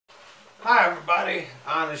Hi everybody,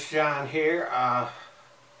 Honest John here.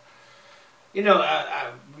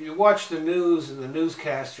 You watch the news and the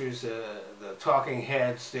newscasters, the talking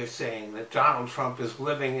heads, they're saying that Donald Trump is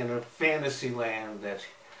living in a fantasy land, that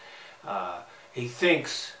he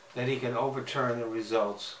thinks that he can overturn the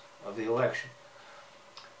results of the election.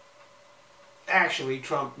 Actually,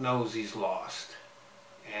 Trump knows he's lost,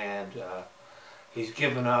 and he's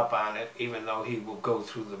given up on it, even though he will go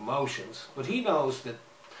through the motions. But he knows that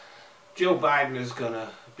Joe Biden is going to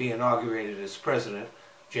be inaugurated as president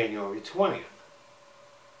January 20th.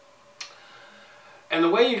 And the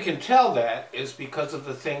way you can tell that is because of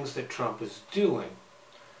the things that Trump is doing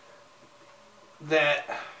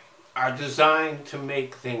that are designed to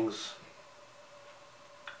make things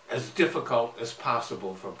as difficult as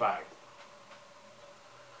possible for Biden.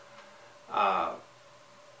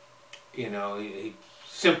 He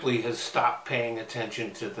simply has stopped paying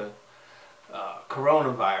attention to the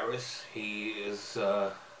coronavirus. He is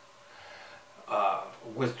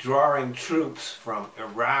withdrawing troops from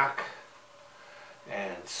Iraq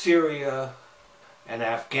and Syria and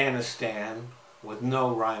Afghanistan with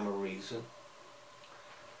no rhyme or reason.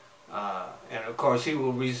 And of course he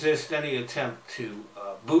will resist any attempt to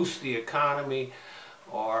boost the economy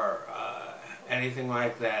or anything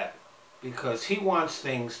like that, because he wants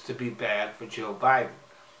things to be bad for Joe Biden.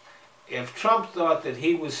 If Trump thought that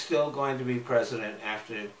he was still going to be president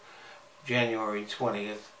after January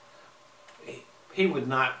 20th, he would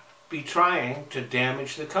not be trying to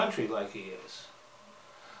damage the country like he is.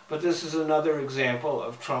 But this is another example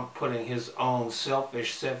of Trump putting his own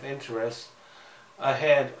selfish self-interest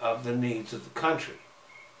ahead of the needs of the country.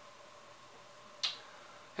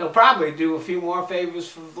 He'll probably do a few more favors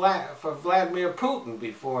for Vladimir Putin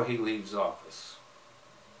before he leaves office.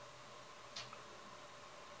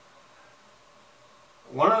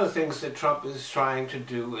 One of the things that Trump is trying to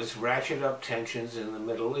do is ratchet up tensions in the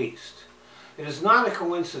Middle East. It is not a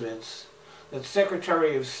coincidence that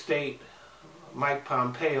Secretary of State Mike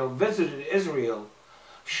Pompeo visited Israel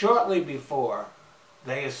shortly before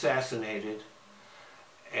they assassinated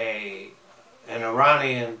an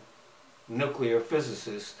Iranian nuclear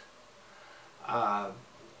physicist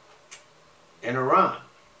in Iran.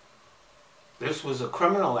 This was a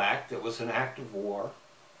criminal act. It was an act of war.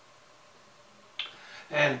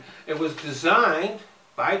 And it was designed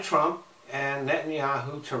by Trump and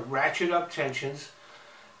Netanyahu to ratchet up tensions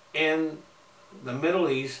in the Middle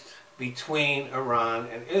East between Iran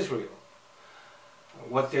and Israel.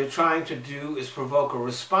 What they're trying to do is provoke a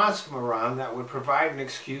response from Iran that would provide an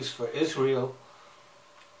excuse for Israel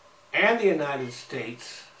and the United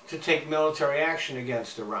States to take military action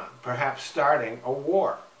against Iran, perhaps starting a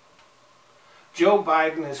war. Joe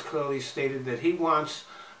Biden has clearly stated that he wants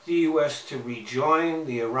the U.S. to rejoin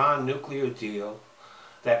the Iran nuclear deal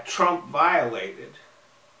that Trump violated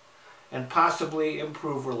and possibly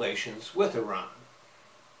improve relations with Iran.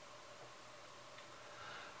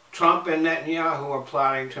 Trump and Netanyahu are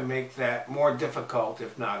plotting to make that more difficult,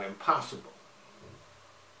 if not impossible.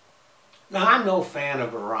 Now, I'm no fan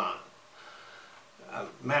of Iran.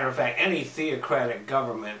 Matter of fact, any theocratic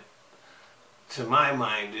government, to my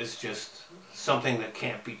mind, is just something that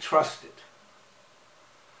can't be trusted.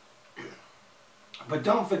 But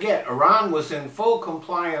don't forget, Iran was in full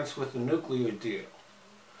compliance with the nuclear deal.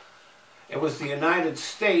 It was the United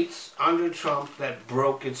States under Trump that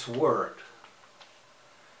broke its word.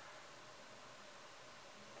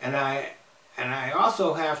 And I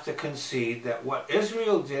also have to concede that what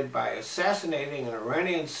Israel did by assassinating an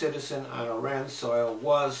Iranian citizen on Iran's soil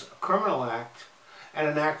was a criminal act and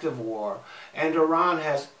an act of war, and Iran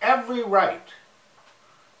has every right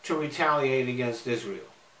to retaliate against Israel.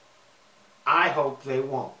 I hope they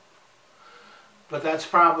won't. But that's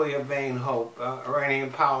probably a vain hope. Iranian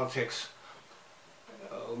politics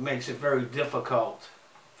makes it very difficult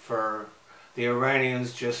for the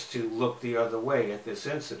Iranians just to look the other way at this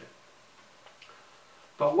incident.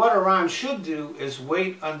 But what Iran should do is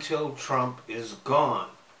wait until Trump is gone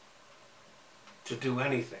to do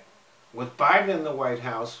anything. With Biden in the White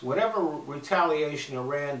House, whatever retaliation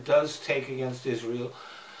Iran does take against Israel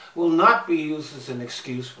will not be used as an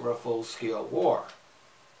excuse for a full-scale war.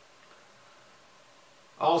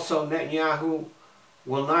 Also, Netanyahu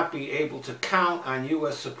will not be able to count on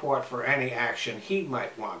U.S. support for any action he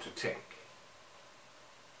might want to take.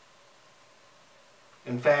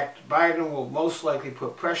 In fact, Biden will most likely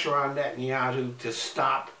put pressure on Netanyahu to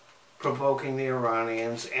stop provoking the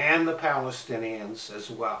Iranians and the Palestinians as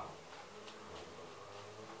well.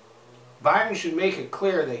 Biden should make it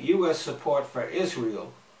clear that U.S. support for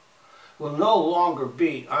Israel will no longer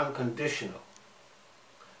be unconditional.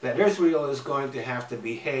 that Israel is going to have to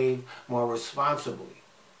behave more responsibly.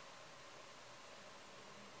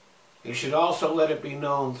 You should also let it be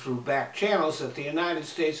known through back channels that the United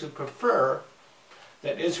States would prefer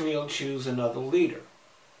that Israel choose another leader.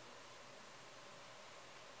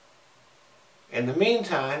 In the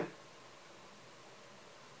meantime,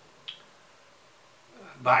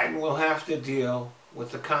 Biden will have to deal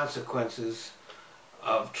with the consequences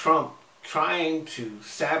of Trump trying to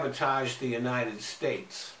sabotage the United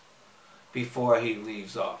States before he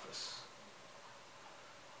leaves office.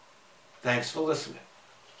 Thanks for listening.